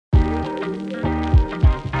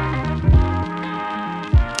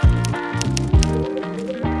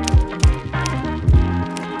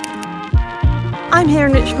here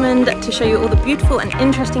in Richmond to show you all the beautiful and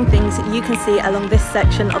interesting things that you can see along this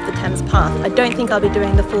section of the Thames path. I don't think I'll be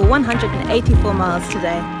doing the full 184 miles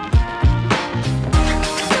today.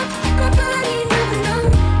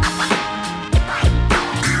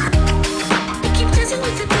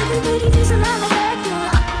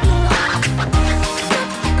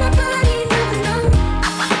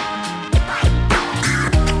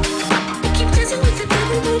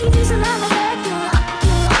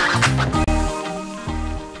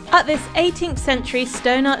 At this 18th century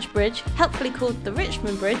stone arch bridge, helpfully called the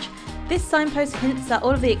Richmond Bridge, this signpost hints at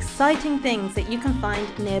all of the exciting things that you can find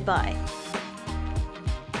nearby.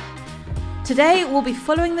 Today we'll be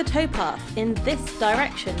following the towpath in this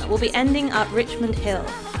direction. We'll be ending up Richmond Hill.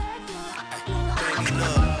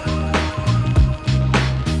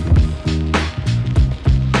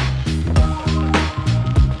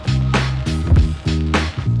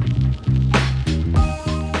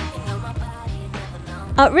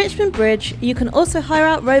 At Richmond Bridge, you can also hire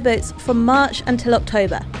out rowboats from March until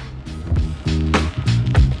October.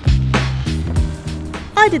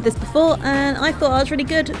 I did this before and I thought I was really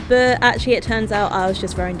good, but actually it turns out I was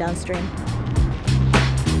just rowing downstream.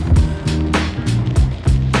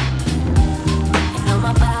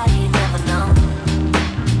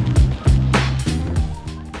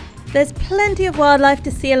 There's plenty of wildlife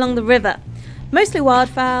to see along the river, mostly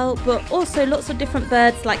wildfowl, but also lots of different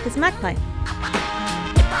birds like this magpie.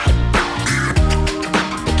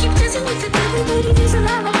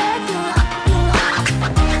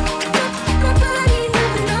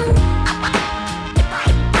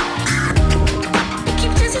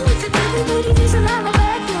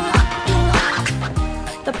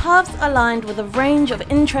 The paths are lined with a range of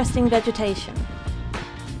interesting vegetation.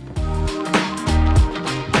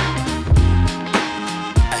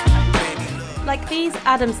 Like these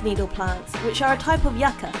Adam's needle plants, which are a type of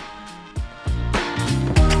yucca.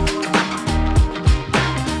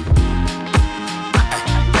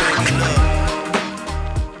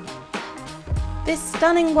 This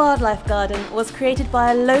stunning wildlife garden was created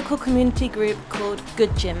by a local community group called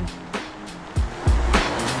Good Gym.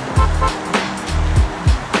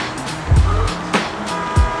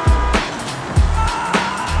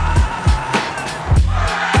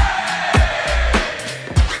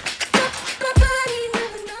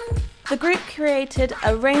 The group created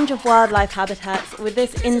a range of wildlife habitats with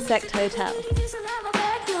this insect hotel.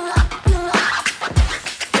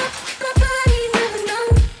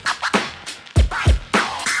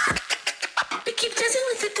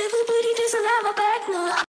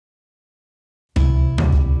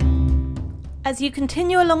 As you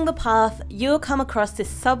continue along the path, you'll come across this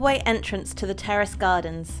subway entrance to the Terrace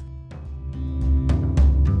Gardens.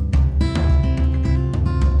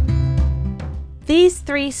 These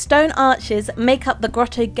three stone arches make up the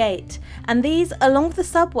Grotto gate, and these, along with the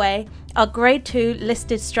subway, are Grade 2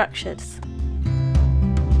 listed structures.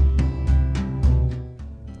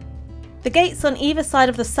 The gates on either side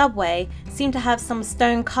of the subway seem to have some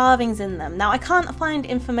stone carvings in them. Now I can't find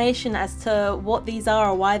information as to what these are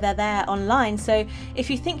or why they're there online, so if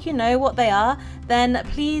you think you know what they are, then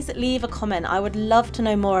please leave a comment. I would love to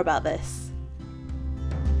know more about this.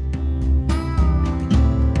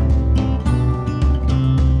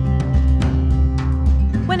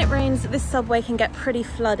 When it rains, this subway can get pretty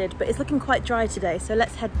flooded, but it's looking quite dry today, so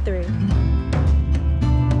let's head through.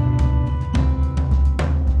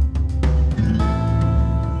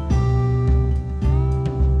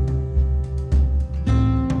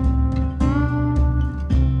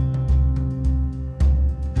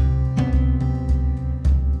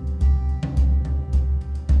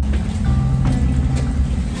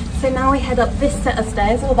 So now we head up this set of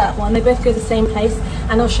stairs, or that one, they both go to the same place,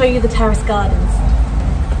 and I'll show you the Terrace Gardens.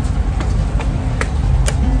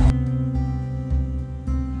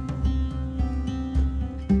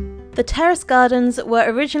 The Terrace Gardens were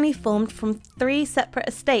originally formed from 3 separate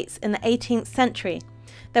estates in the 18th century.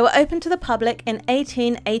 They were opened to the public in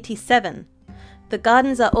 1887. The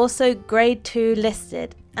gardens are also Grade 2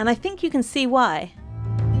 listed, and I think you can see why.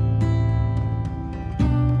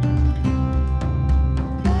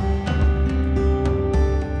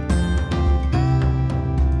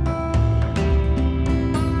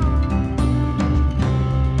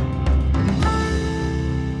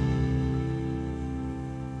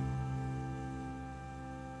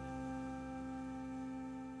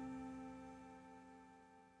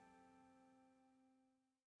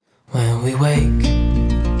 When we wake.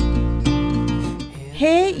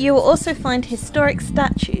 Here you will also find historic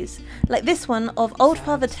statues, like this one of Old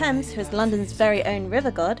Father Thames, who is London's very own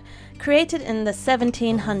river god, created in the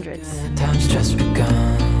 1700s. Time's just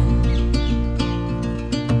begun.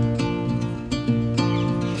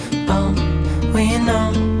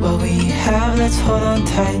 let's hold on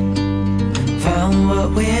tight. Found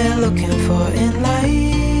what we're looking for in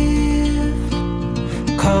life.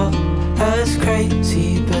 Call us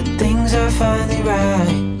crazy, but things are finally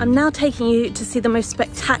right. I'm now taking you to see the most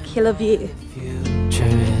spectacular view.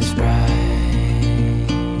 Future is bright.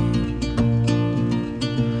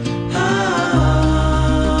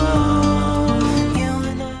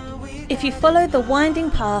 If you follow the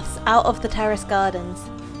winding paths out of the Terrace Gardens,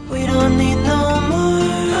 We don't need no more.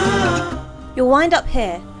 you'll wind up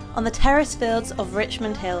here on the terrace fields of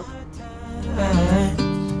Richmond Hill. You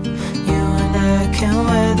and I can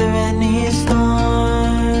weather any storm.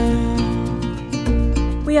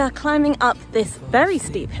 We are climbing up this very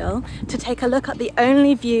steep hill to take a look at the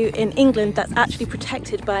only view in England that's actually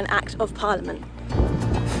protected by an Act of Parliament.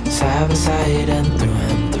 Side by side and through.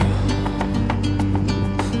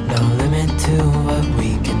 No limit to what we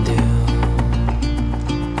can do.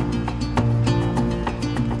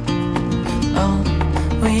 Oh,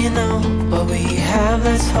 we know what we have,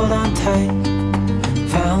 let's hold on tight.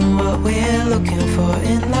 Found what we're looking for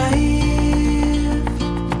in life.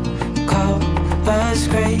 Call us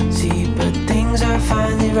crazy, but things are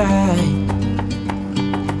finally right.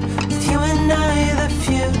 With you and I, the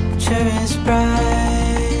future is bright.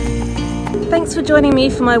 Thanks for joining me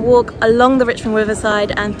for my walk along the Richmond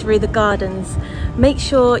Riverside and through the gardens. Make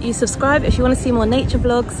sure you subscribe if you want to see more nature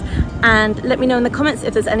vlogs, and let me know in the comments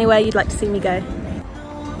if there's anywhere you'd like to see me go.